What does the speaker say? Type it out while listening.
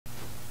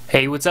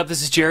Hey, what's up?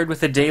 This is Jared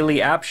with the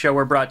Daily App Show.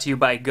 We're brought to you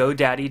by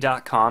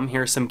GoDaddy.com.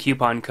 Here are some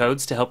coupon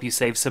codes to help you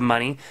save some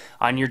money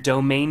on your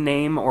domain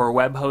name or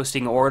web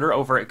hosting order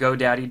over at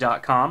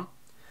GoDaddy.com.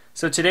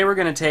 So today we're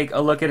going to take a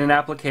look at an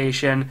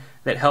application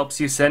that helps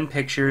you send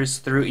pictures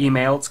through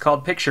email. It's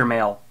called Picture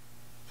Mail.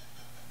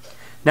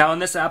 Now in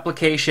this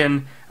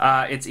application,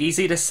 it's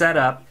easy to set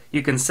up.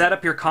 You can set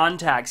up your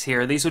contacts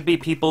here. These would be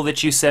people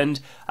that you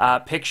send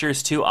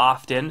pictures to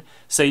often.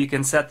 So you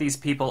can set these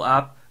people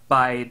up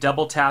by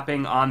double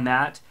tapping on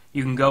that.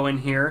 You can go in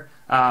here.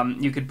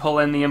 You could pull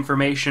in the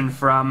information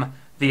from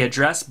the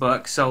address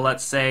book. So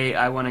let's say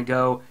I want to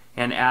go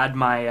and add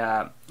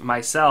my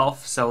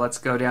myself. So let's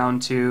go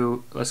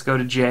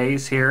to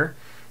Jay's here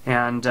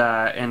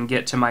and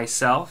get to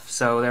myself.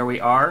 So there we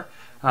are.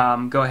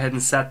 Go ahead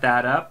and set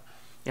that up,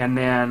 and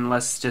then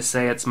let's just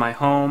say it's my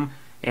home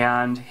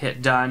and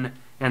hit done.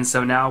 And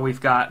so now we've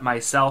got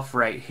myself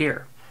right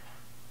here.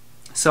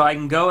 So I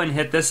can go and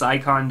hit this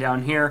icon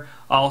down here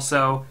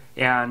also,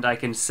 and I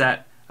can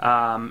set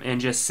and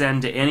just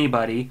send to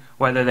anybody,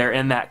 whether they're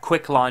in that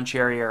quick launch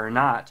area or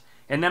not.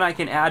 And then I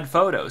can add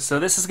photos. So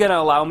this is going to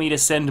allow me to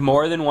send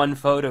more than one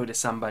photo to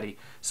somebody.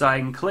 So I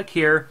can click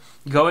here,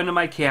 go into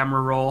my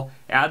camera roll,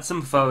 add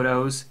some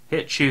photos,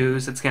 hit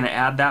choose. It's going to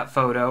add that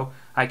photo.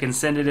 I can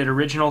send it at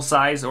original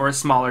size or a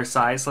smaller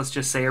size. Let's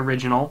just say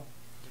original.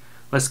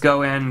 Let's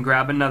go in and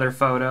grab another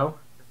photo.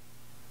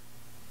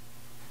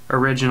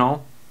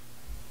 Original.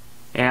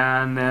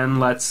 And then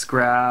let's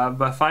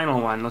grab a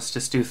final one. Let's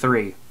just do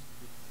 3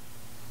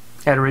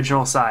 at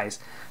original size.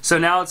 So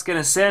now it's going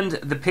to send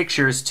the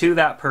pictures to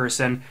that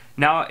person.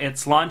 Now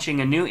it's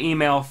launching a new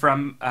email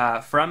from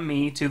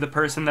me to the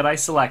person that I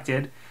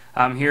selected.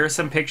 Here are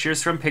some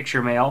pictures from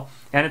Picture Mail,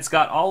 and it's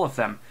got all of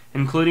them,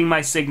 including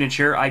my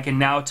signature. I can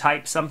now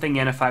type something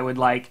in if I would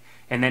like,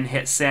 and then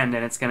hit send,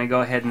 and it's going to go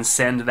ahead and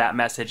send that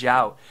message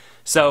out.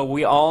 So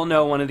we all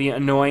know one of the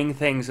annoying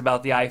things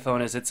about the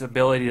iPhone is its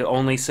ability to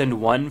only send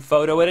one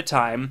photo at a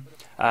time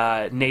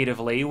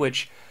natively,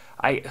 which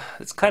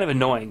it's kind of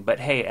annoying.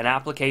 But hey, an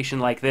application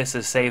like this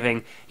is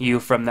saving you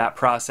from that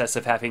process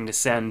of having to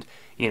send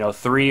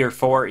 3 or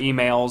 4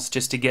 emails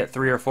just to get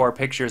 3 or 4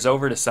 pictures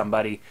over to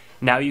somebody.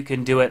 Now you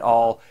can do it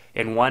all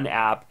in one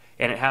app,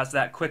 and it has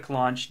that quick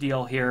launch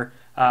deal here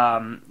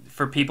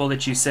for people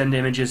that you send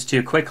images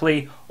to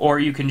quickly, or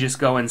you can just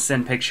go and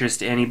send pictures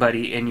to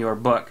anybody in your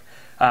book.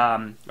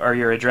 Or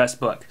your address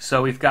book.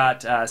 So we've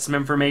got some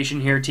information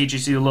here,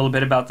 teaches you a little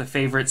bit about the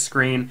favorite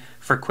screen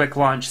for quick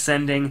launch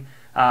sending.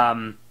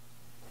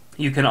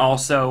 You can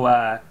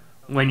also,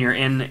 when you're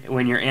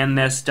in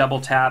this,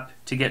 double tap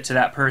to get to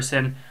that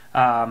person.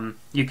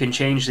 You can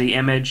change the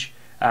image.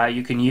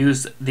 You can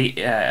use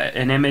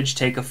an image,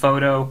 take a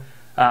photo,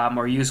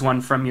 or use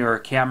one from your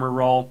camera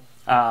roll.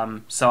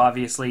 So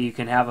obviously you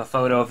can have a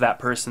photo of that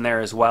person there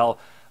as well.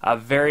 A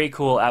very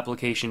cool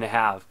application to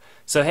have.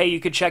 So hey, you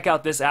could check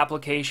out this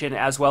application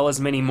as well as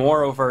many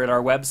more over at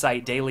our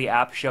website,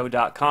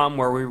 dailyappshow.com,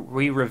 where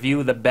we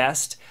review the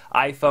best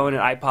iPhone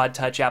and iPod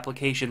Touch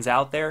applications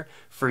out there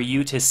for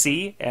you to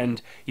see,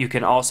 and you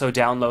can also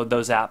download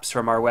those apps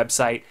from our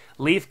website,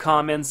 leave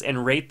comments,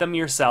 and rate them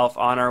yourself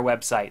on our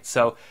website.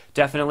 So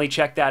definitely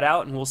check that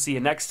out, and we'll see you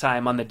next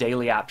time on the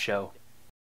Daily App Show.